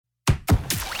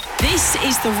This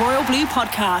is the Royal Blue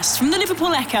Podcast from the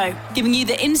Liverpool Echo, giving you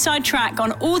the inside track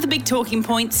on all the big talking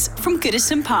points from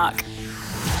Goodison Park.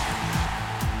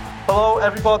 Hello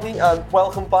everybody and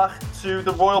welcome back to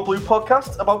the Royal Blue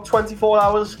Podcast, about 24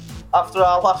 hours after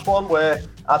our last one where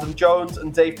Adam Jones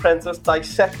and Dave Prentice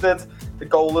dissected the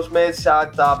goalless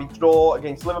Merseyside derby draw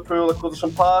against Liverpool at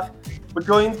Goodison Park. We're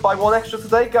joined by one extra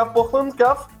today, Gav Buckland.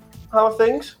 Gav, how are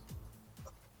things?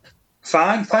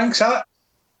 Fine, thanks,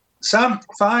 Sam.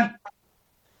 Fine.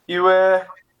 You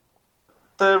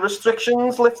the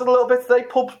restrictions lifted a little bit today.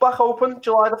 Pubs back open,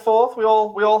 July the 4th. We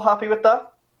all happy with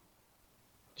that?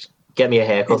 Get me a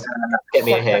haircut. Get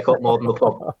me a haircut more than the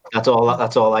pub. That's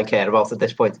all I care about at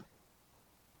this point.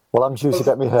 Well, I'm due to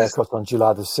get my haircut on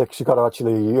July the 6th. You've got to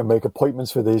actually make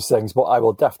appointments for these things, but I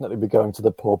will definitely be going to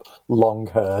the pub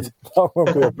long-haired. That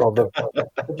won't be a problem. Have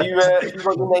you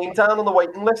got your name down on the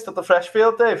waiting list at the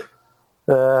Freshfield, Dave?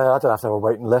 I don't have to have a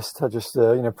waiting list. I just,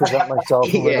 present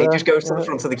myself. Yeah, he just goes to the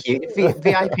front of the queue.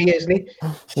 VIP, isn't he?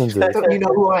 Don't you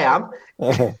know who I am?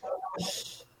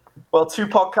 Well, 2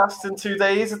 podcasts in 2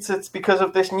 days. It's because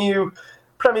of this new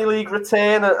Premier League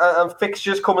return and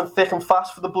fixtures coming thick and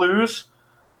fast for the Blues.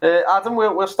 Adam,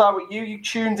 we'll start with you. You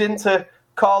tuned into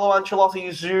Carlo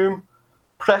Ancelotti's Zoom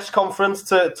press conference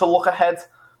to look ahead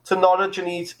to Norwich, and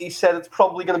he said it's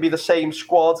probably going to be the same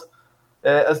squad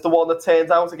as the one that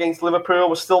turned out against Liverpool.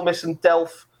 We're still missing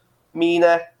Delph,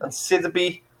 Mina and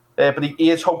Sidibe, but he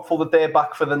is hopeful that they're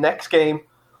back for the next game.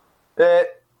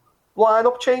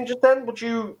 Line-up changes then? Would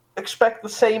you expect the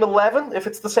same 11 if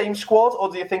it's the same squad, or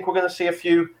do you think we're going to see a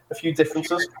few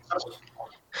differences?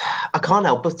 I can't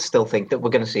help but still think that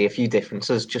we're going to see a few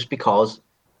differences, just because,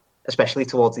 especially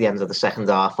towards the end of the second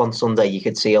half on Sunday, you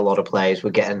could see a lot of players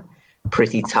were getting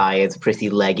pretty tired,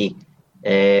 pretty leggy.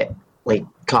 Like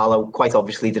Carlo quite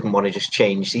obviously didn't want to just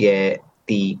change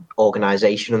the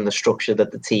organisation and the structure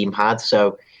that the team had,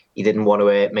 so he didn't want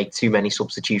to make too many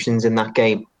substitutions in that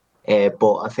game.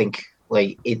 But I think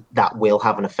that will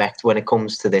have an effect when it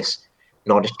comes to this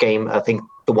Norwich game. I think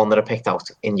the one that I picked out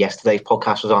in yesterday's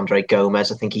podcast was Andre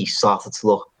Gomez. I think he started to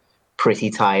look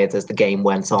pretty tired as the game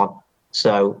went on.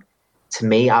 So to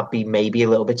me, I'd be maybe a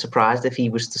little bit surprised if he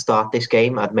was to start this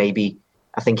game. I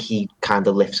think he kind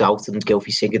of lifts out and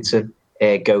Gylfi Sigurdsson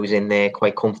goes in there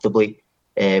quite comfortably.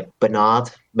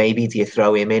 Bernard, maybe do you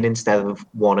throw him in instead of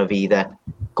one of either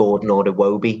Gordon or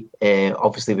Iwobi?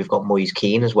 Obviously, we've got Moise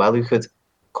Kean as well, who could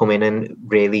come in and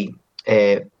really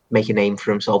make a name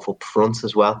for himself up front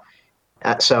as well.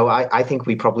 So I think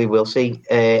we probably will see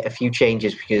a few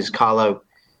changes, because Carlo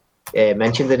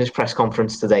mentioned in his press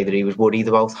conference today that he was worried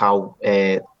about how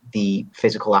the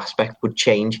physical aspect would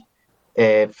change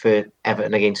for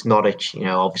Everton against Norwich.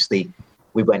 Obviously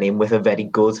we went in with a very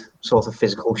good sort of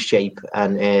physical shape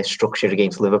and structure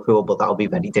against Liverpool, but that'll be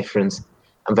very different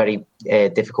and very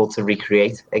difficult to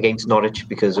recreate against Norwich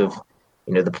because of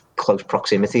the close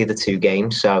proximity of the 2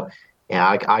 games. So yeah,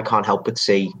 I can't help but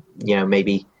see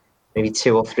maybe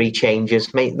 2 or 3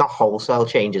 changes, maybe not wholesale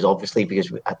changes, obviously,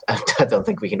 because I don't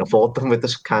think we can afford them with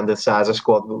this kind of size of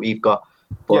squad that we've got.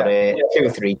 But 2 or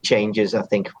 3 changes, I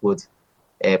think, would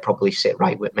probably sit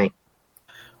right with me.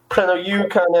 Preno, you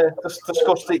kind of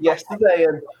discussed it yesterday,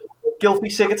 and Gylfi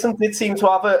Sigurdsson did seem to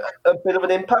have a bit of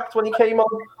an impact when he came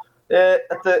on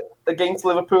against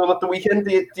Liverpool at the weekend.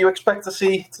 Do you expect to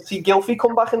see Gylfi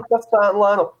come back into that starting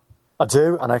lineup? I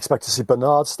do, and I expect to see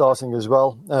Bernard starting as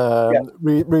well.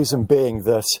 Reason being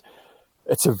that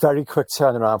it's a very quick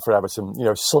turnaround for Everton.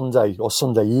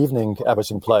 Sunday evening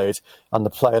Everton played, and they're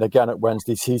playing again at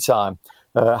Wednesday tea time.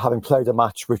 Having played a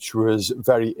match which was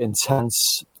very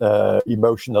intense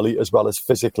emotionally as well as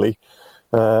physically.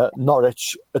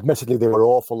 Norwich, admittedly, they were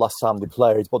awful last time they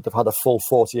played, but they've had a full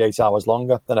 48 hours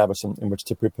longer than Everton in which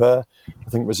to prepare. I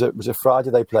think it was a Friday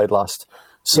they played last.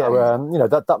 So,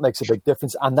 that makes a big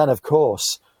difference. And then, of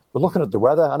course, we're looking at the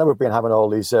weather. I know we've been having all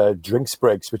these drinks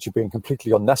breaks, which have been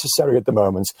completely unnecessary at the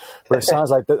moment. But it sounds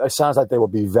like they will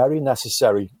be very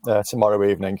necessary tomorrow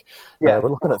evening. Yeah. We're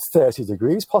looking at 30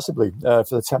 degrees possibly for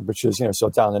the temperatures, so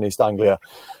down in East Anglia.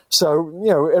 So,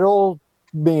 it all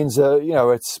means,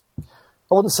 it's,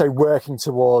 I wouldn't say working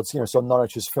towards,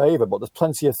 Norwich's favour, but there's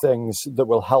plenty of things that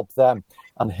will help them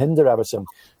and hinder Everton.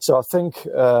 So I think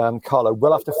Carlo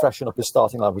will have to freshen up his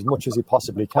starting lineup as much as he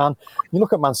possibly can. You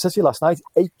look at Man City last night,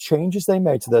 8 changes they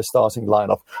made to their starting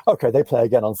lineup. Okay, they play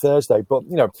again on Thursday, but,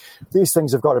 these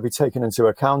things have got to be taken into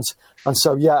account. And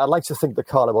so, I'd like to think that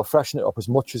Carlo will freshen it up as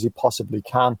much as he possibly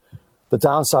can. The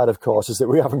downside, of course, is that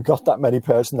we haven't got that many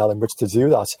personnel in which to do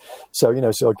that. So,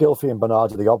 so Gylfi and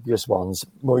Bernard are the obvious ones.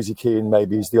 Moise Kean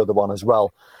maybe is the other one as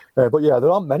well. But yeah, there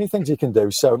aren't many things you can do.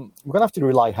 So we're going to have to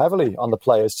rely heavily on the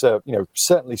players to,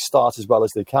 certainly start as well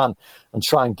as they can and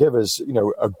try and give us,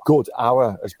 a good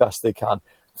hour as best they can.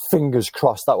 Fingers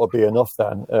crossed that will be enough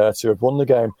then to have won the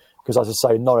game. Because as I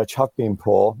say, Norwich have been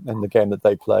poor in the game that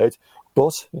they played.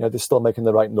 But, they're still making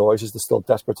the right noises. They're still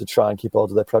desperate to try and keep hold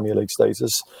of their Premier League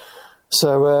status.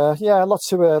 So, lots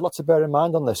to bear in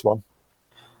mind on this one.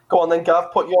 Go on then,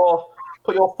 Gav. Put your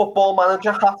football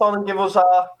manager hat on and give us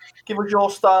your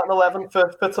starting 11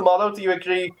 for tomorrow. Do you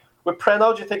agree with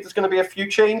Preno? Do you think there's going to be a few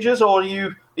changes, or are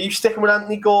you sticking with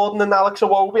Anthony Gordon and Alex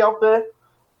Iwobi out there?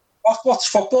 What's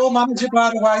football manager,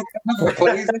 by the way? I've never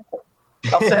played it.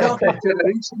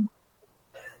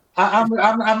 I'm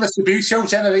the Subbuteo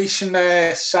generation,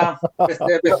 Sam, with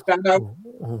Preno.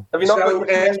 Have you not got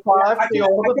PS5?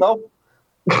 No.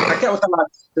 I get what the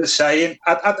lads are saying.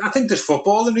 I think there's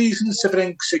footballing reasons to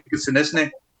bring Sigurdsson, isn't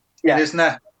it? Yeah. Isn't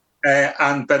it?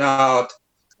 And Bernard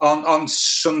on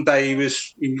Sunday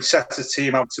he set the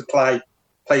team out to play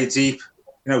deep,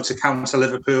 to counter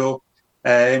Liverpool.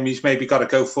 He's maybe got to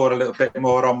go for a little bit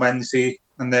more on Wednesday,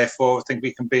 and therefore I think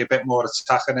we can be a bit more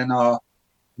attacking in our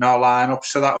lineup.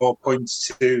 So that all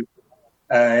points to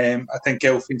I think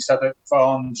Gylfi said it for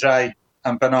Andre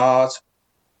and Bernard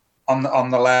on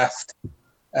the left.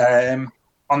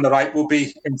 On the right will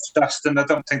be interesting. I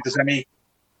don't think there's any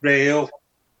real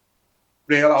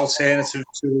alternative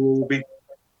to Iwobi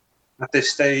at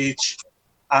this stage,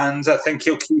 and I think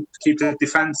he'll keep the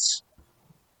defence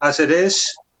as it is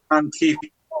and keep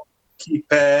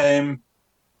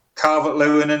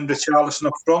Calvert-Lewin and Richarlison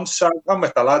up front. So I'm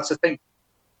with the lads. I think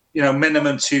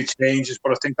minimum 2 changes,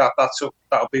 but I think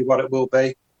that'll be what it will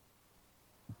be.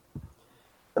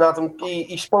 And Adam,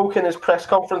 he spoke in his press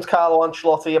conference, Carlo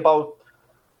Ancelotti, about,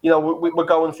 we're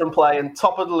going from playing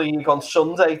top of the league on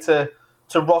Sunday to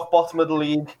rock bottom of the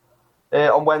league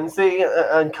on Wednesday.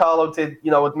 And Carlo did,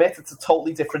 admit it's a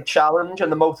totally different challenge, and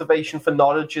the motivation for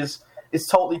Norwich is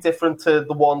totally different to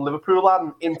the one Liverpool had,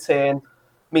 and in turn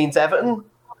means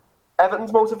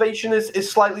Everton's motivation is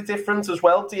slightly different as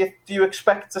well. Do you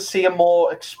expect to see a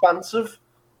more expansive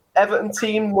Everton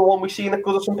team than the one we've seen at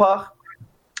Goodison Park?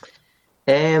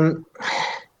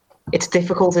 It's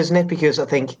difficult, isn't it? Because I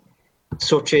think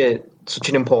such an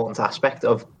important aspect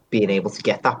of being able to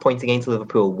get that point against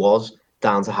Liverpool was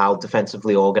down to how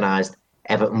defensively organised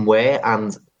Everton were.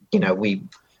 And, we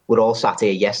were all sat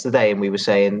here yesterday and we were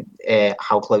saying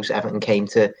how close Everton came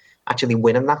to actually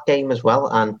winning that game as well.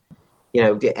 And,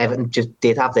 Everton just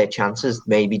did have their chances,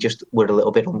 maybe just were a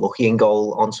little bit unlucky in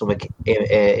goal on some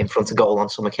in front of goal on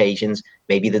some occasions.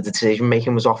 Maybe the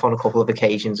decision-making was off on a couple of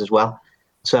occasions as well.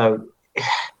 So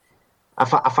I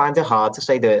find it hard to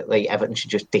say that Everton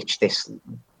should just ditch this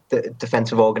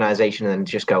defensive organisation and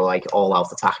just go all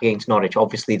out attack against Norwich.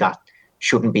 Obviously, that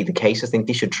shouldn't be the case. I think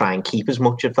they should try and keep as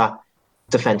much of that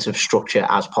defensive structure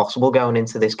as possible going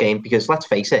into this game, because let's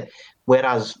face it,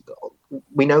 whereas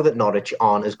we know that Norwich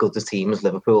aren't as good a team as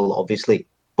Liverpool, obviously,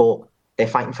 but they're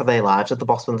fighting for their lives at the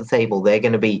bottom of the table. They're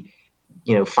going to be,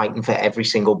 fighting for every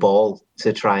single ball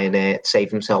to try and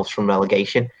save themselves from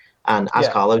relegation. And as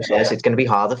Carlo says, it's going to be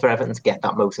harder for Everton to get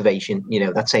that motivation,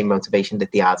 that same motivation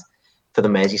that they had for the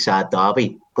Merseyside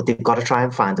derby. But they've got to try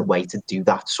and find a way to do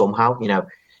that somehow. I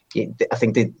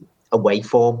think the away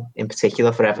form in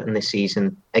particular for Everton this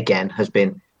season, again, has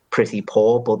been pretty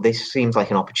poor. But this seems like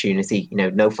an opportunity.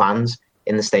 No fans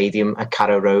in the stadium at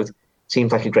Carrow Road.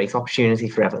 Seems like a great opportunity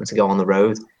for Everton to go on the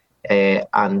road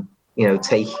and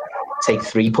take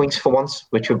 3 points for once,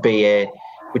 which could be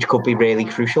really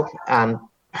crucial. And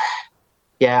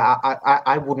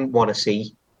I wouldn't want to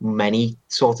see many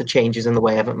sort of changes in the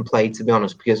way Everton played, to be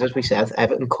honest, because as we said,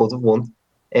 Everton could have won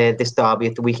this derby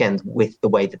at the weekend with the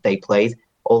way that they played.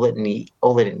 All that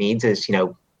it needs is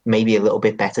maybe a little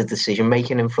bit better decision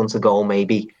making in front of goal,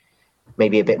 maybe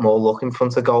a bit more luck in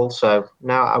front of goal. So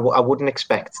no, I wouldn't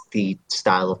expect the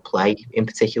style of play in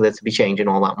particular to be changing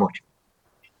all that much.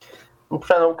 And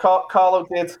Carlo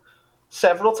did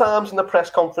several times in the press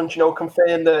conference,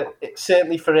 confirming that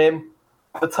certainly for him,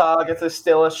 the target is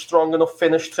still a strong enough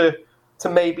finish to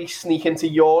maybe sneak into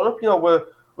Europe.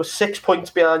 We're 6 points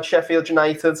behind Sheffield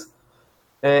United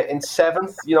in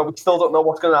 7th. We still don't know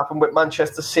what's going to happen with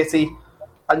Manchester City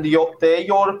and their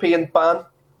European ban.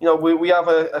 We have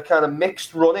a kind of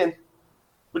mixed run-in.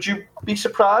 Would you be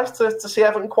surprised to see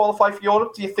Everton qualify for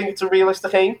Europe? Do you think it's a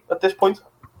realistic aim at this point?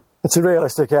 It's a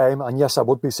realistic aim, and yes, I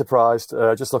would be surprised.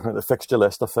 Just looking at the fixture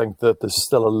list, I think that there's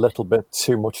still a little bit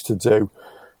too much to do.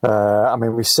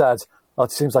 We said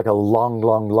It seems like a long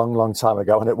time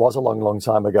ago, and it was a long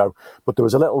time ago. But there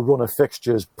was a little run of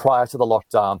fixtures prior to the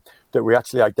lockdown that we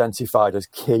actually identified as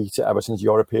key to Everton's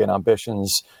European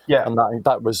ambitions. Yeah. And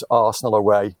that was Arsenal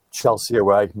away, Chelsea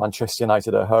away, Manchester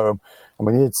United at home. And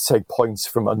we needed to take points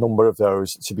from a number of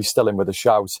those to be still in with a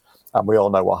shout. And we all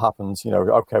know what happened.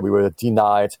 Okay, we were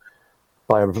denied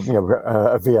by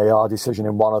a VAR decision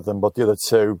in one of them, but the other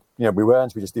two, we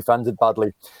weren't. We just defended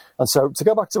badly. And so to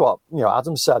go back to what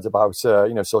Adam said about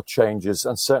sort of changes,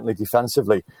 and certainly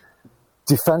defensively,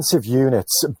 defensive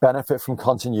units benefit from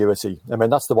continuity. I mean,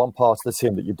 that's the one part of the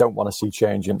team that you don't want to see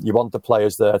changing. You want the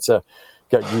players there to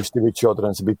get used to each other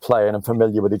and to be playing and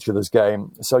familiar with each other's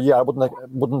game. So yeah, I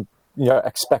wouldn't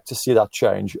expect to see that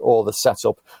change or the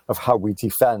setup of how we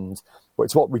defend. But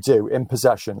it's what we do in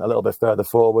possession a little bit further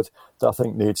forward that I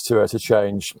think needs to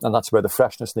change, and that's where the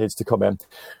freshness needs to come in.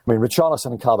 I mean,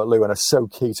 Richarlison and Calvert-Lewin are so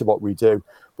key to what we do,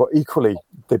 but equally,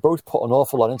 they both put an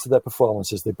awful lot into their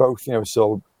performances. They both,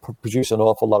 produce an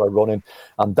awful lot of running,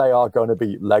 and they are going to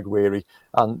be leg weary.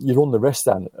 And you run the risk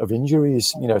then of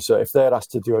injuries. So if they're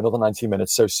asked to do another 90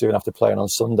 minutes so soon after playing on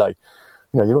Sunday,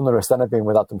 you run the risk then of being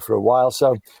without them for a while.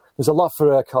 So there's a lot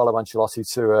for Carlo Ancelotti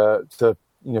to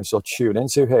sort of tune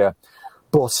into here.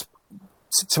 But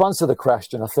to answer the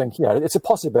question, I think, it's a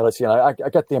possibility. And I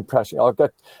get the impression, I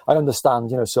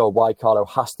understand, so why Carlo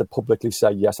has to publicly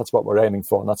say, yes, that's what we're aiming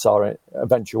for and that's our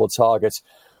eventual target.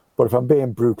 But if I'm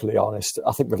being brutally honest,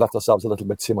 I think we've left ourselves a little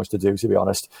bit too much to do, to be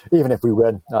honest. Even if we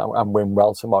win and win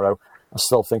well tomorrow, I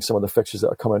still think some of the fixtures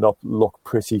that are coming up look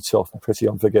pretty tough and pretty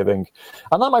unforgiving.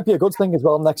 And that might be a good thing as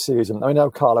well next season. I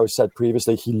know Carlo said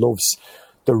previously he loves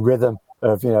the rhythm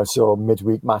of, sort of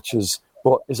midweek matches.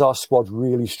 But is our squad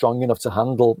really strong enough to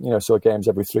handle, sort of games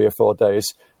every 3 or 4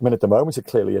 days? I mean, at the moment, it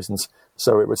clearly isn't.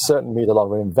 So it would certainly need a lot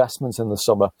of investment in the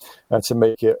summer to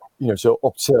make it, so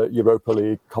up to Europa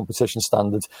League competition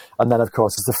standards. And then, of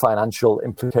course, there's the financial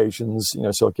implications,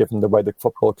 sort of given the way the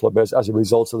football club is as a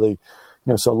result of the,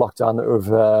 sort of lockdown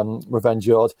that we've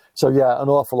endured. So, yeah, an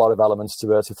awful lot of elements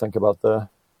to think about there.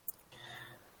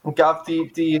 Gav,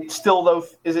 do you still, though,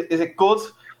 is it good?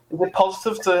 Is it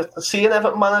positive to see an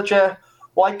Everton manager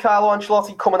like Carlo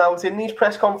Ancelotti coming out in these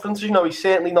press conferences? He's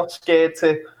certainly not scared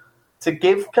to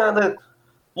give kind of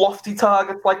lofty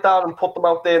targets like that and put them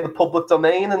out there in the public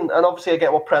domain. And obviously I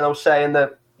get what Preno's saying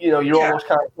that, you're almost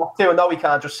kind of have to. I know he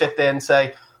can't just sit there and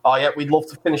say, oh yeah, we'd love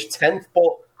to finish 10th.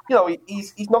 But,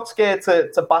 he's not scared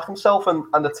to back himself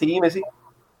and the team, is he?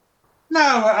 No,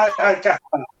 I get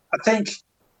that.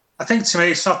 I think to me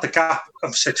it's not the gap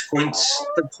of 6 points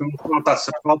that's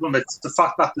the problem. It's the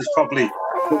fact that there's probably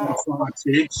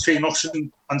between us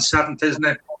and 7th, isn't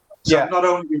it? So not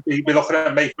only we looking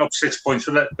at making up 6 points,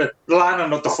 but relying on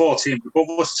the 4 teams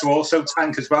above us to also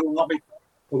tank as well, not me,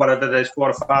 or whatever there's 4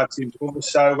 or 5 teams above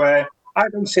us. So I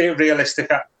don't see a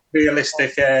realistic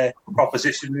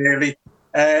proposition really.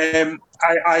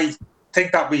 I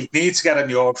think that we need to get a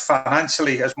new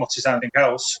financially as much as anything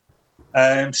else.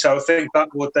 So I think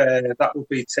that would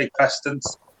be take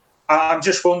precedence. I'm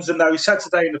just wondering though. He said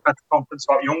today in the press conference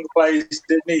about younger players,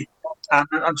 didn't he? And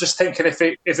I'm just thinking if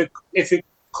it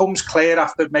comes clear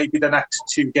after maybe the next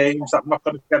 2 games that I'm not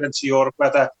going to get into Europe,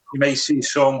 whether you may see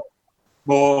some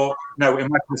more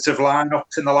imaginative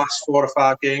lineups in the last 4 or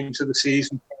 5 games of the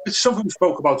season. It's something we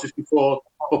spoke about just before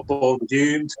football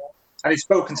resumed, and he's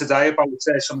spoken today about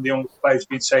some of the younger players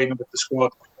being training with the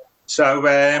squad. So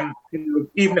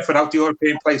even if we're out the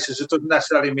European places, it doesn't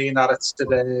necessarily mean that it's a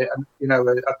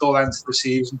dull end to the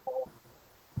season.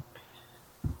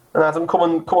 And Adam,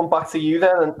 coming back to you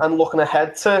then, and looking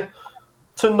ahead to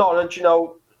Norwich,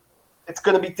 it's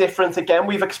going to be different again.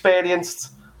 We've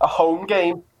experienced a home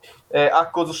game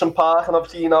at Goodison Park, and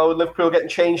obviously Liverpool getting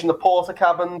changed in the porter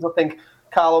cabins. I think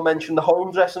Carlo mentioned the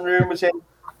home dressing room was in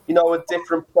a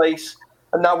different place,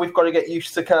 and now we've got to get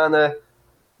used to kind of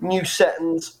new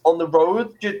settings on the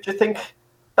road. Do you think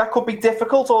that could be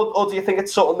difficult, or do you think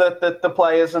it's something that the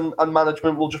players and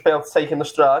management will just be able to take in the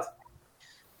stride?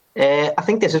 I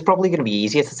think this is probably going to be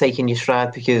easier to take in your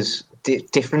stride because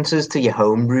differences to your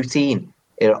home routine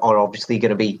are obviously going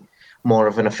to be more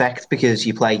of an effect because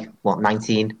you play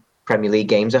 19 Premier League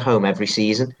games at home every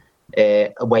season.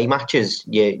 Away matches,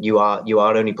 you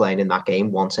are only playing in that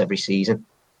game once every season.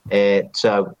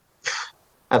 So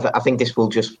I think this will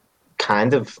just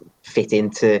kind of fit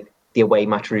into the away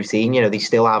match routine. They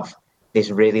still have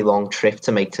this really long trip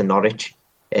to make to Norwich.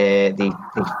 They're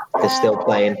still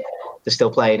playing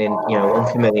in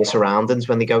unfamiliar surroundings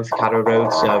when they go to Carrow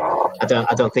Road. So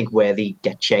I don't think where they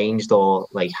get changed or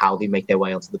like how they make their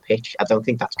way onto the pitch. I don't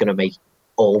think that's going to make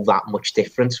all that much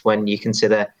difference when you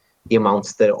consider the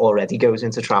amount that already goes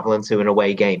into travelling to an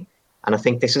away game. And I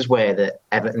think this is where the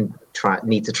Everton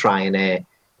need to try and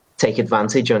take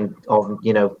advantage of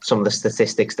some of the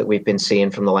statistics that we've been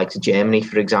seeing from the likes of Germany,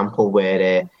 for example,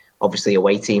 where obviously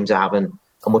away teams are having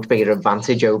a much bigger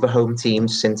advantage over home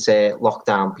teams since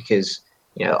lockdown, because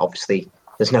obviously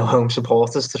there's no home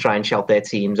supporters to try and shout their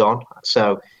teams on.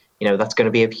 So that's going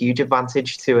to be a huge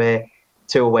advantage to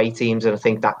away teams, and I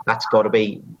think that's got to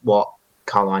be what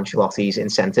Carlo Ancelotti's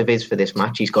incentive is for this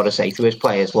match. He's got to say to his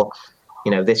players, look,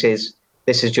 this is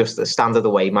just a standard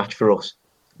away match for us.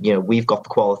 We've got the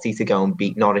quality to go and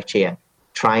beat Norwich here.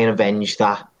 Try and avenge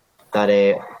that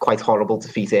quite horrible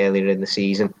defeat earlier in the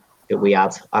season that we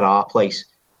had at our place.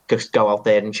 Just go out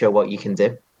there and show what you can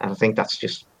do. And I think that's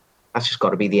just got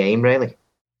to be the aim, really.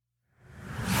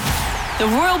 The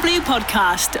Royal Blue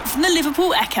Podcast from the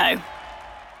Liverpool Echo.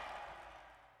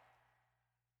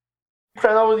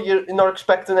 Preno, you're not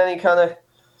expecting any kind of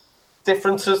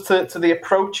differences to the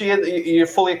approach here? You're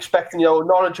fully expecting,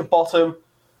 Norwich at bottom,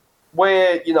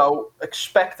 we're,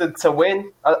 expected to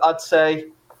win, I'd say.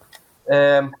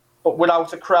 But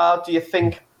without a crowd, do you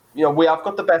think, we have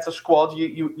got the better squad,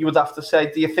 you would have to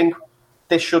say, do you think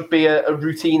this should be a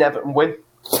routine Everton win?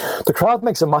 The crowd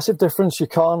makes a massive difference. You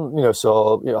can't,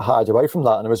 hide away from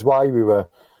that. And it was why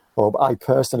I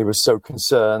personally was so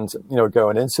concerned,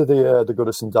 going into the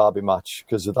Goodison Derby match,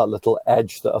 because of that little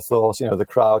edge that I thought, the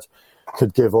crowd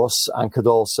could give us, and could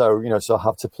also,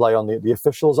 have to play on the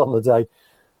officials on the day.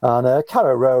 And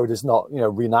Carrow Road is not,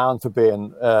 renowned for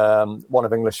being one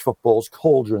of English football's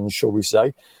cauldrons, shall we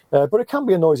say. But it can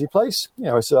be a noisy place.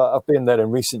 So I've been there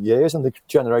in recent years, and they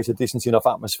generate a decent enough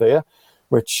atmosphere,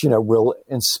 which, will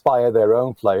inspire their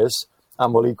own players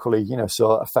and will equally,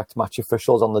 affect match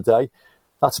officials on the day.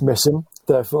 That's missing.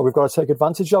 Therefore, we've got to take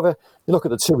advantage of it. You look at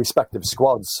the two respective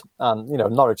squads, and,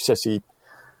 Norwich City,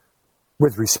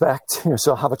 with respect,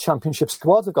 have a championship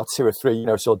squad. They've got two or three,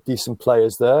 decent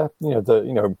players there.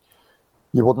 You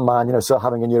wouldn't mind,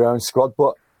 having in your own squad.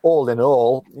 But all in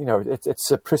all, it's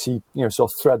a pretty,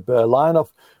 threadbare lineup.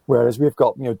 Whereas we've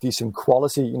got, decent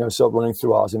quality, running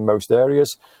through ours in most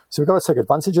areas. So we've got to take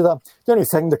advantage of that. The only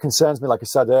thing that concerns me, like I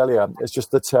said earlier, is just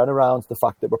the turnaround, the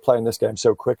fact that we're playing this game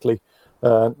so quickly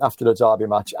after the Derby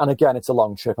match. And again, it's a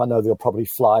long trip. I know they'll probably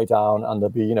fly down and they'll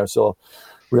be,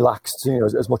 relaxed,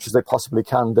 as much as they possibly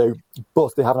can do.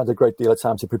 But they haven't had a great deal of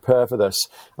time to prepare for this.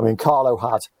 I mean, Carlo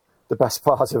had the best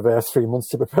part of 3 months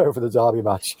to prepare for the Derby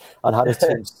match and had his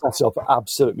team set up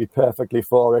absolutely perfectly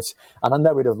for it. And I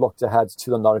know we'd have looked ahead to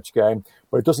the Norwich game,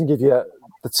 but it doesn't give you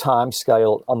the time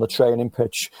scale on the training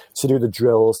pitch to do the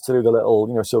drills, to do the little,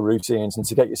 routines, and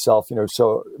to get yourself,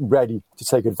 ready to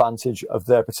take advantage of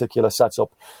their particular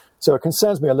setup. So it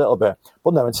concerns me a little bit.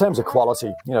 But no, in terms of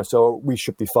quality, so we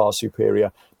should be far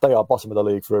superior. They are bottom of the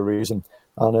league for a reason.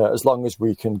 And as long as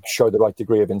we can show the right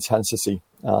degree of intensity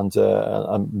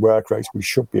and work rate, we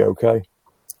should be okay.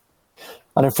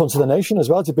 And in front of the nation as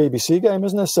well, it's a BBC game,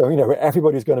 isn't it? So,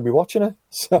 everybody's going to be watching it.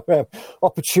 So,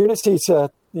 opportunity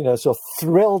to,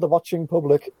 thrill the watching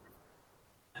public.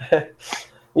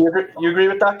 You agree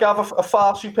with that, Gav? A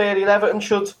far superior Everton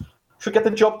should get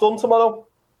the job done tomorrow?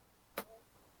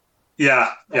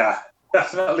 Yeah,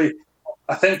 definitely.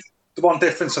 I think the one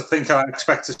difference I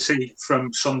expect to see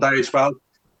from Sunday as well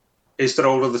is that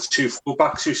all of the two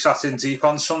fullbacks who sat in deep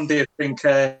on Sunday, I think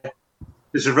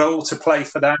there's a role to play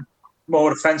for them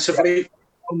more offensively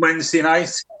on Wednesday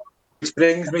night, which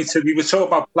brings me to, we were talking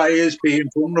about players being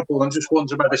vulnerable, and just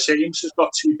wondering whether James has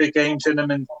got two big games in him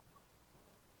in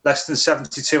less than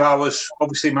 72 hours.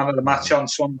 Obviously, man of the match on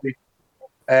Sunday.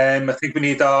 I think we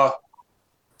need our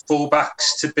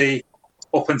fullbacks to be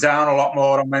up and down a lot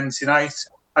more on Wednesday night.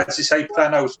 As you say,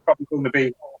 Pleno is probably going to be,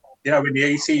 in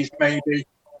the 80s maybe.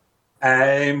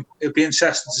 It'll be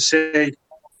interesting to see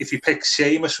if he picks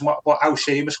Seamus and how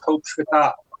Seamus copes with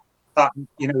that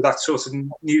sort of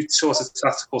new sort of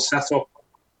tactical setup.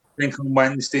 I think on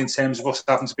Wednesday, in terms of us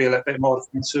having to be a little bit more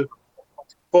offensive.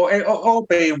 But all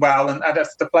being well, and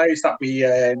if the players that we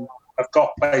have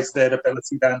got play to their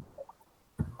ability, then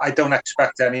I don't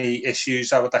expect any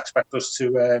issues. I would expect us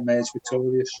to emerge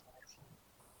victorious.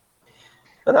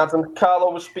 And Adam,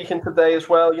 Carlo was speaking today as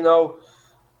well,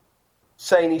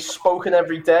 saying he's spoken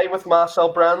every day with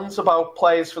Marcel Brands about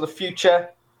players for the future.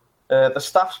 The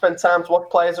staff spend time to watch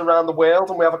players around the world,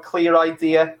 and we have a clear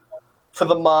idea for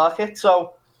the market.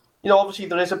 So, obviously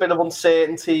there is a bit of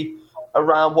uncertainty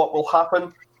around what will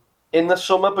happen in the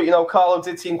summer. But, Carlo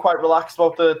did seem quite relaxed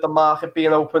about the market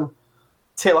being open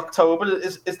till October.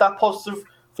 Is that positive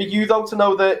for you, though, to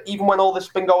know that even when all this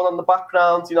has been going on in the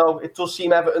background, it does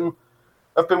seem Everton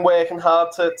have been working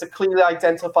hard to clearly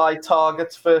identify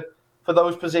targets for for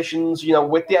those positions, you know,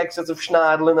 with the exit of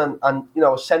Schneiderlin and you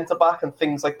know, a centre-back and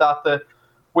things like that, that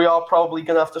we are probably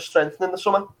going to have to strengthen in the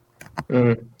summer?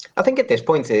 I think at this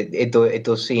point it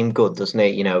does seem good, doesn't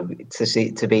it? You know,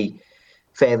 to be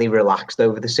fairly relaxed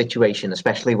over the situation,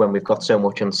 especially when we've got so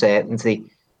much uncertainty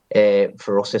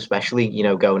for us, especially, you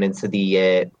know, going into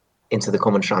the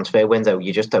coming transfer window.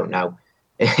 You just don't know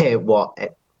what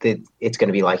it's going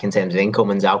to be like in terms of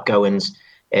incomings, outgoings.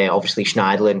 Obviously,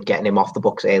 Schneiderlin, getting him off the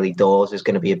books early doors is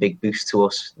going to be a big boost to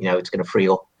us. You know, it's going to free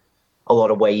up a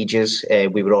lot of wages.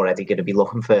 We were already going to be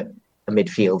looking for a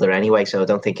midfielder anyway, so I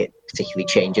don't think it particularly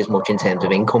changes much in terms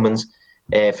of incomings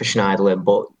for Schneiderlin.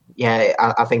 But yeah,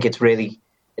 I think it's really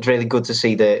good to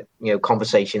see that, you know,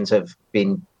 conversations have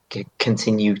been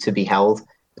continue to be held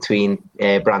between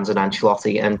Brands and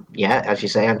Ancelotti. And yeah, as you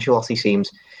say, Ancelotti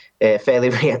seems fairly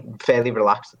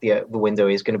relaxed. The window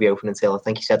is going to be open until, I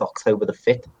think he said, October the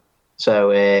 5th.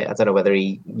 So I don't know whether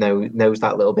he knows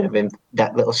that little bit of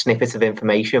that little snippet of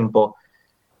information, but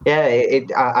yeah,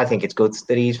 I think it's good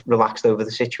that he's relaxed over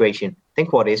the situation. I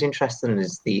think what is interesting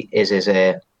is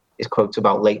his quotes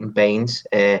about Leighton Baines.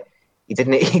 He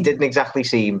didn't exactly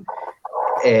seem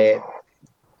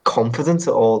confident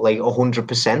or like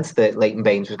 100% that Leighton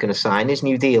Baines was going to sign his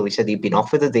new deal. He said he'd been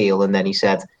offered a deal, and then he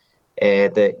said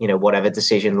that, you know, whatever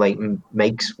decision Leighton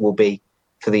makes will be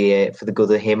for the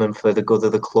good of him and for the good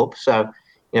of the club. So,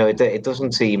 you know, it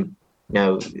doesn't seem, you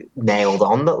know, nailed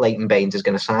on that Leighton Baines is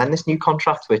going to sign this new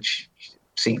contract, which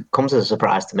comes as a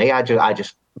surprise to me. I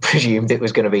just presumed it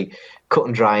was going to be cut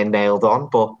and dry and nailed on,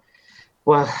 but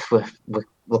well,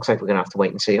 looks like we're going to have to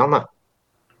wait and see on that.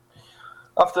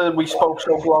 After we spoke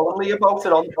so glowingly about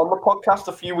it on the podcast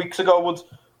a few weeks ago,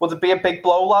 would it be a big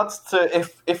blow, lads, to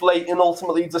if Leighton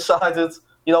ultimately decided,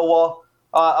 you know what,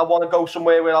 I want to go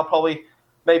somewhere where I'll probably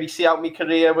maybe see out my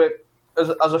career with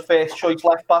as a first choice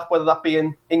left back, whether that be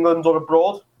in England or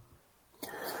abroad?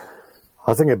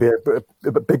 I think it'd be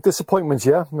a big disappointment,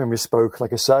 yeah. I mean, we spoke,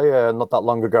 like I say, not that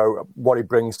long ago, what he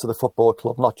brings to the football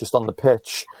club, not just on the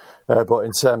pitch, but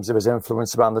in terms of his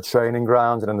influence around the training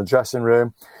ground and in the dressing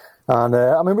room. And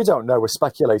I mean, we don't know. We're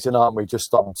speculating, aren't we?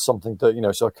 Just on something that, you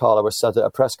know, so Carlo has said at a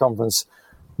press conference,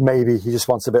 maybe he just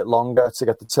wants a bit longer to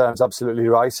get the terms absolutely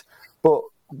right. But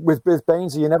with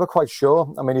Baines, you're never quite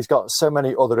sure. I mean, he's got so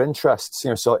many other interests,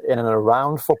 you know, so in and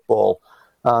around football.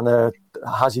 And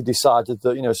has he decided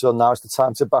that, you know, so now's the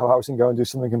time to bow out and go and do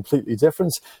something completely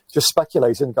different? Just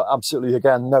speculating, got absolutely,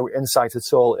 again, no insight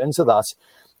at all into that.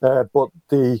 But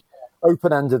the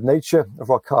open-ended nature of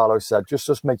what Carlo said just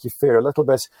does make you fear a little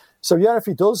bit. So, yeah, if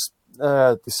he does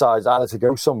decide either to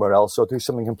go somewhere else or do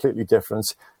something completely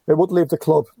different, it would leave the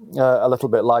club a little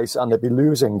bit light, and they'd be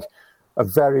losing a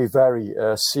very, very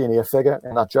senior figure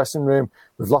in that dressing room.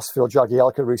 We've lost Phil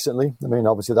Jagielka recently. I mean,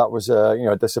 obviously that was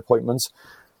a disappointment.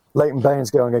 Leighton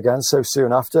Baines going again so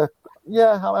soon after.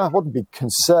 Yeah, I wouldn't be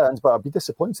concerned, but I'd be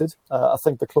disappointed. I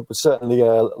think the club would certainly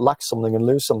lack something and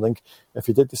lose something if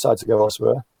he did decide to go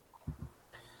elsewhere.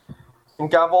 And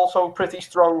Gav, also pretty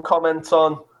strong comments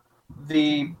on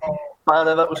the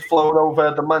banner that was flown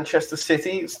over the Manchester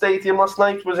City Stadium last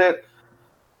night. Was it,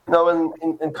 you know,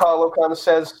 and Carlo kind of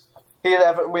says, here at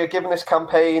Everton, we're giving this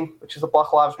campaign, which is the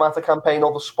Black Lives Matter campaign,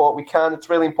 all the support we can.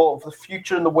 It's really important for the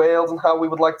future in the world and how we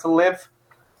would like to live.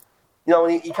 You know,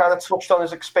 and he kind of touched on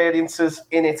his experiences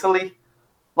in Italy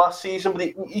last season,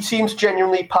 but he seems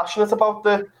genuinely passionate about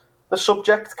the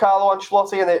subject, Carlo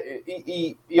Ancelotti, and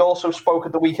he also spoke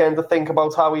at the weekend to think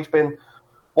about how he's been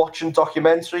watching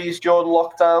documentaries during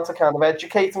lockdown to kind of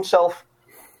educate himself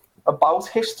about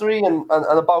history and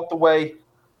about the way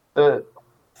the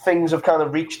things have kind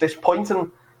of reached this point. And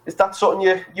is that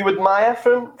something you admire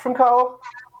from Carlo?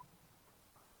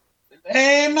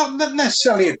 Not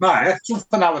necessarily admire,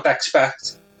 something I would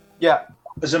expect. Yeah.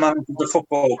 As a manager of the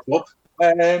football club.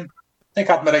 I think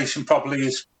admiration probably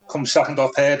has come second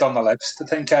or third on the list. I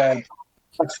think that's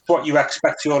what you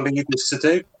expect your leaders to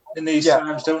do in these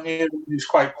times, don't you? Who's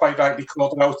quite rightly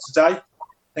called out today.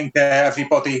 I think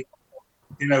everybody,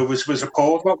 you know, was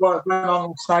appalled what went on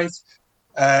last night.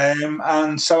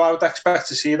 And so I would expect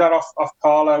to see that off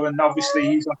Carlo, and obviously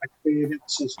he's had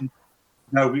experiences, and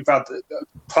you know, we've had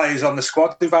players on the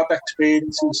squad who've had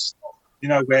experiences, you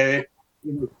know, where,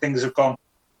 you know, things have gone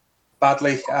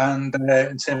badly and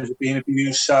in terms of being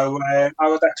abused. So I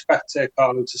would expect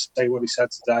Carlo to say what he said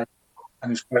today,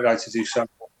 and he's quite right to do so.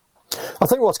 I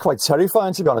think what's quite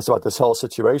terrifying, to be honest, about this whole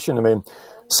situation, I mean,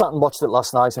 sat and watched it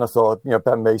last night, and I thought, you know,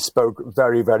 Ben Mee spoke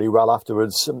very, very well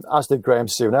afterwards, as did Graham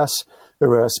Souness,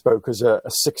 who spoke as a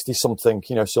 60-something,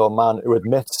 you know, so a man who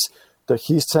admits that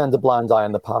he's turned a blind eye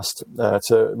in the past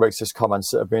to racist comments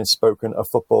that have been spoken of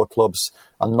football clubs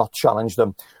and not challenged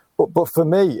them. But for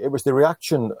me, it was the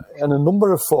reaction in a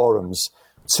number of forums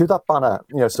to that banner,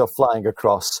 so flying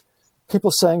across.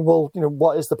 People saying, well,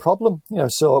 what is the problem?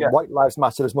 White lives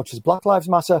matter as much as black lives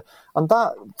matter. And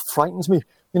that frightens me.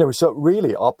 So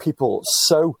really, are people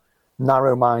so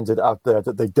narrow-minded out there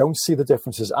that they don't see the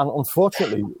differences? And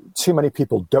unfortunately, too many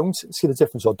people don't see the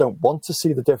difference or don't want to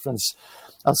see the difference.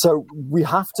 And so we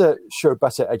have to show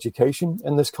better education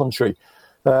in this country.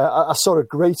 I saw a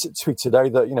great tweet today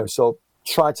that,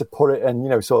 tried to put it in,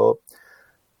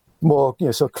 more,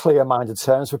 clear-minded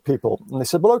terms for people. And they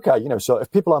said, well, okay, so if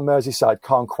people on Merseyside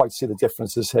can't quite see the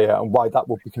differences here and why that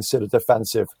would be considered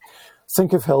offensive,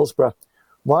 think of Hillsborough.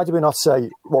 Why do we not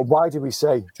say, why do we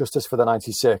say justice for the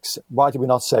 96? Why do we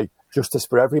not say justice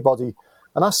for everybody?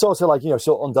 And that's sort of like,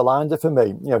 underlined it for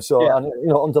me,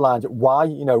 underlined why,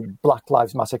 Black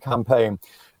Lives Matter campaign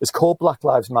is called Black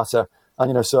Lives Matter.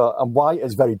 And, and why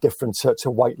is very different to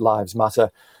White Lives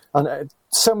Matter. And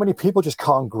so many people just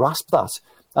can't grasp that.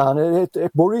 And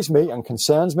it worries me and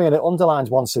concerns me. And it underlines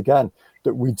once again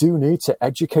that we do need to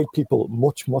educate people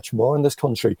much, much more in this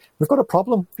country. We've got a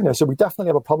problem, so we definitely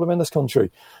have a problem in this country.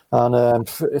 And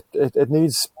it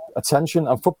needs attention,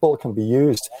 and football can be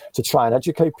used to try and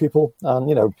educate people.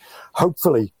 And,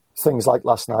 hopefully things like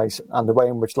last night and the way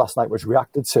in which last night was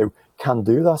reacted to can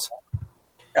do that.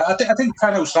 I think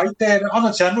Carrow's right there. On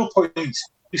a general point,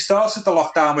 we started the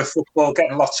lockdown with football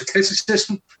getting lots of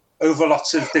criticism over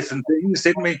lots of different things,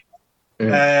 didn't we?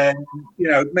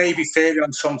 Maybe fairly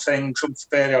on some things,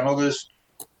 unfairly on others.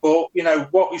 But,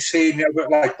 what we've seen,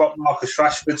 like what Marcus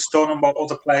Rashford's done and what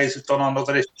other players have done on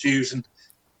other issues and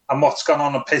what's gone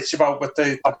on the pitch about with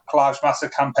the Black Lives Matter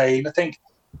campaign, I think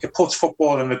it puts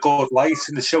football in a good light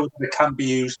and it shows that it can be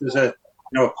used as a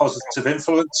positive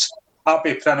influence.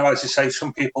 Albeit, as you say,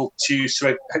 some people choose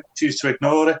to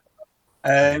ignore it.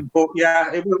 But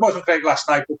yeah, it wasn't great last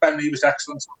night, but Ben Lee was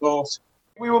excellent, of course.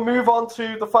 We will move on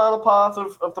to the final part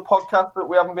of the podcast that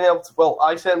we haven't been able to, well,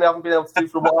 I certainly haven't been able to do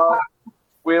for a while.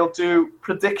 We'll do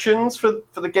predictions for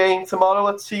the game tomorrow.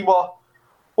 Let's see what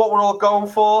we're all going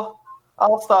for.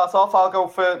 I'll start off. I'll go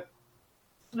for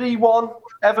 3-1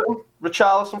 Everton.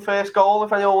 Richarlison first goal,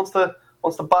 if anyone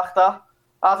wants to back that.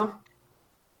 Adam?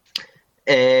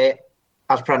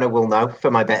 As Preno will know, for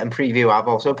my betting preview, I've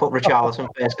also put Richarlison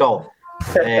first goal.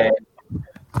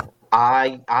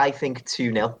 I think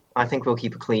 2-0. I think we'll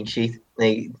keep a clean sheet.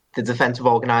 The defensive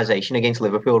organisation against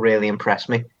Liverpool really impressed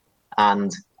me,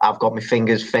 and I've got my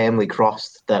fingers firmly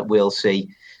crossed that we'll see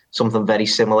something very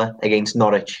similar against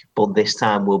Norwich, but this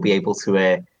time we'll be able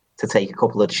to take a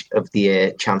couple of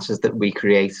the chances that we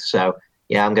create. So,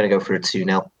 yeah, I'm going to go for a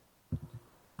 2-0.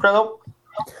 Preno?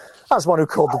 As one who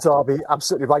called the derby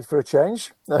absolutely right for a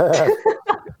change.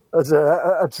 As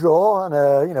a draw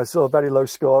and so very low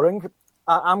scoring.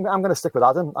 I'm going to stick with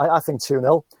Adam. I think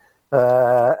 2-0.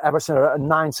 Everton are at a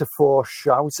 9-4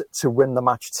 shout to win the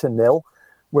match to 0,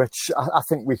 which I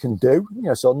think we can do.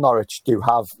 So Norwich do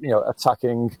have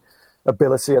attacking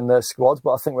ability in their squad,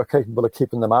 but I think we're capable of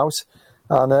keeping them out.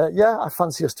 And I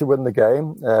fancy us to win the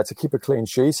game, to keep a clean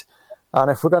sheet. And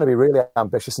if we're going to be really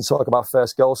ambitious and talk about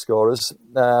first goal scorers,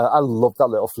 I love that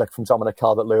little flick from Dominic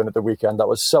Calvert-Lewin at the weekend. That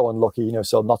was so unlucky,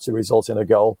 so not to result in a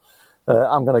goal.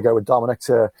 I'm going to go with Dominic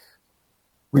to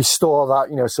restore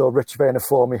that, so rich vein of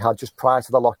form he had just prior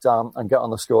to the lockdown and get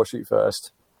on the score sheet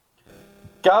first.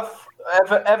 Gav,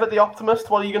 ever the optimist,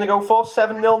 what are you going to go for?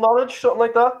 7-0 Norwich, something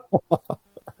like that?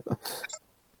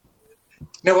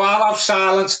 No, I'll have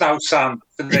silence now, Sam,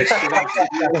 for this.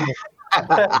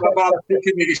 While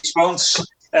thinking the response,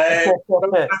 I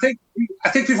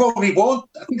think we've only won.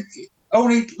 I think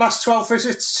only last 12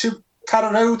 visits to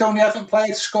Carrow Road, only haven't played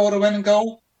to score a winning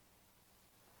goal.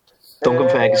 Duncan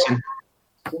Ferguson.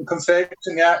 Was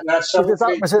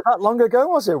it that long ago?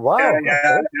 Was it? Wow.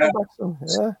 Yeah.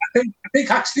 I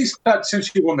think actually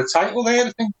since we won the title there,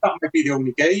 I think that might be the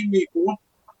only game we've won.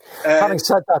 Having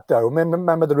said that, though,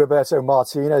 remember the Roberto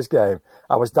Martinez game?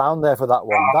 I was down there for that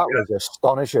one. That was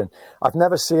astonishing. I've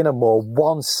never seen a more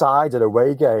one-sided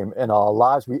away game in our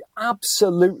lives. We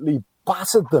absolutely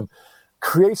battered them,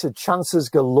 created chances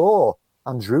galore,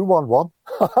 and drew 1-1.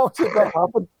 How did that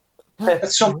happen?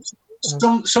 Some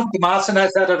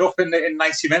Martinez had it up in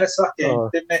 90 minutes that game,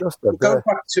 didn't it? We'll go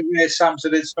back to Sam's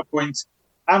original point.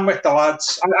 I'm with the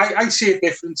lads. I see a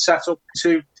different setup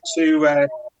to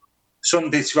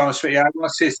Sunday, to be honest with you. I want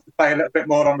to see us play a little bit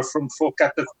more on the front foot,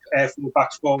 get the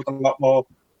full-backs forward a little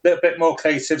bit more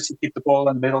creativity, keep the ball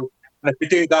in the middle. And if we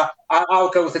do that, I'll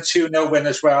go with a 2-0 win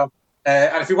as well.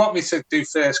 And if you want me to do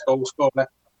first goal scorer,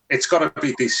 it's got to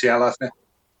be DCL, hasn't it?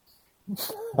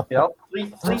 Yeah,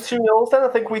 3-2-0 then. I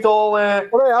think we'd all...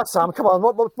 Well, yeah, Sam, come on.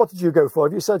 What did you go for?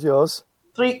 Have you said yours?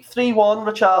 3-1,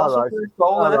 Richarlison.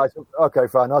 All right. Okay,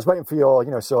 fine. I was waiting for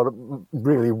your, sort of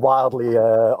really wildly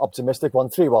optimistic one.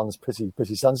 3-1's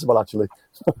pretty sensible, actually.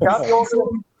 Gav, when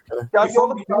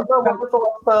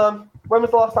was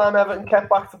the last time Everton kept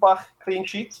back-to-back clean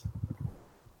sheets?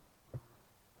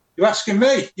 You asking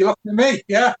me? You looking at me?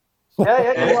 Yeah.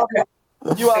 Yeah.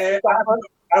 I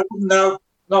wouldn't know,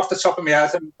 not off the top of my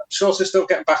head. I'm sure they're still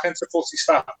getting back into footy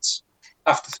stats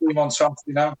after 3 months off,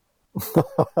 I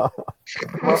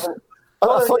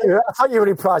thought you were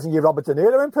reprising your Robert De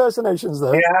Niro impersonations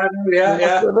there.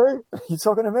 Yeah. You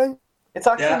talking to me? It's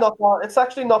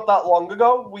actually not that long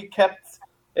ago. We kept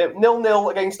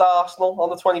 0-0 against Arsenal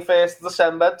on the 21st of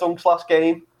December, Dunk's last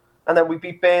game, and then we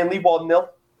beat Burnley 1-0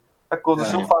 at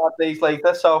Goodison 5 days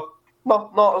later. So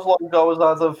not as long ago as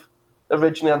I'd have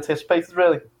originally anticipated,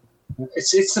 really.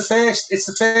 It's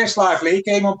the first live league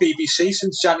game on BBC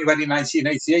since January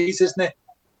 1988, isn't it?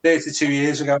 32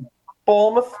 years ago.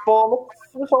 Bournemouth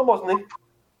was on, wasn't he?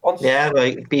 Yeah,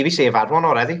 BBC have had one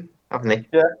already, haven't they?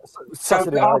 Yeah.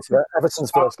 Saturday night,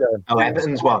 Everton's first game. Oh,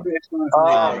 Everton's one.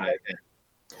 Right, okay.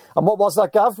 And what was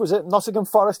that, Gav? Was it Nottingham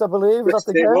Forest, I believe? Was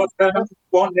that the game?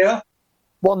 1-0.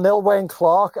 1-0, Wayne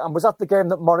Clark. And was that the game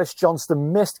that Maurice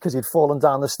Johnston missed because he'd fallen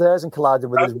down the stairs and collided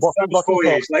with his... That was 4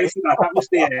 years later.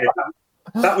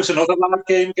 That was another live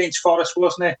game against Forest,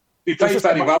 wasn't it? We played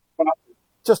very well.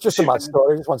 Just a mad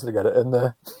story. I just wanted to get it in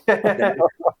there.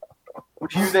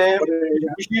 Was you there?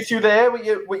 Was you two there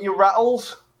with your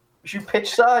rattles? Was you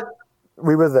pitch side?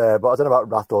 We were there, but I don't know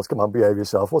about rattles. Come on, behave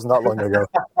yourself. Wasn't that long ago.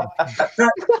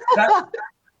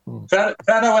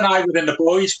 Benno and I were in the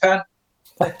boys' pen.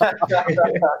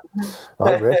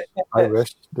 I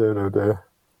wish. Dear.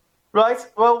 Right,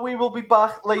 well, we will be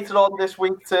back later on this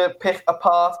week to pick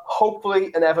apart,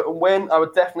 hopefully, an Everton win. I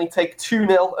would definitely take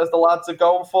 2-0 as the lads are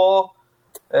going for.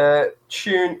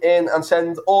 Tune in and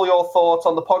send all your thoughts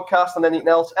on the podcast and anything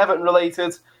else Everton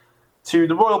related to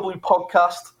the Royal Blue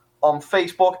Podcast on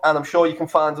Facebook, and I'm sure you can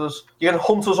find us. You can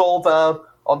hunt us all down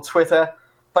on Twitter.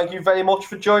 Thank you very much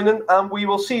for joining, and we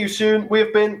will see you soon. We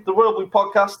have been the Royal Blue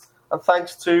Podcast, and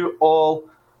thanks to all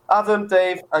Adam,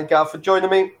 Dave, and Gav for joining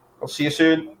me. I'll see you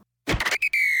soon.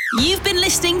 You've been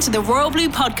listening to the Royal Blue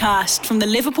Podcast from the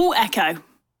Liverpool Echo.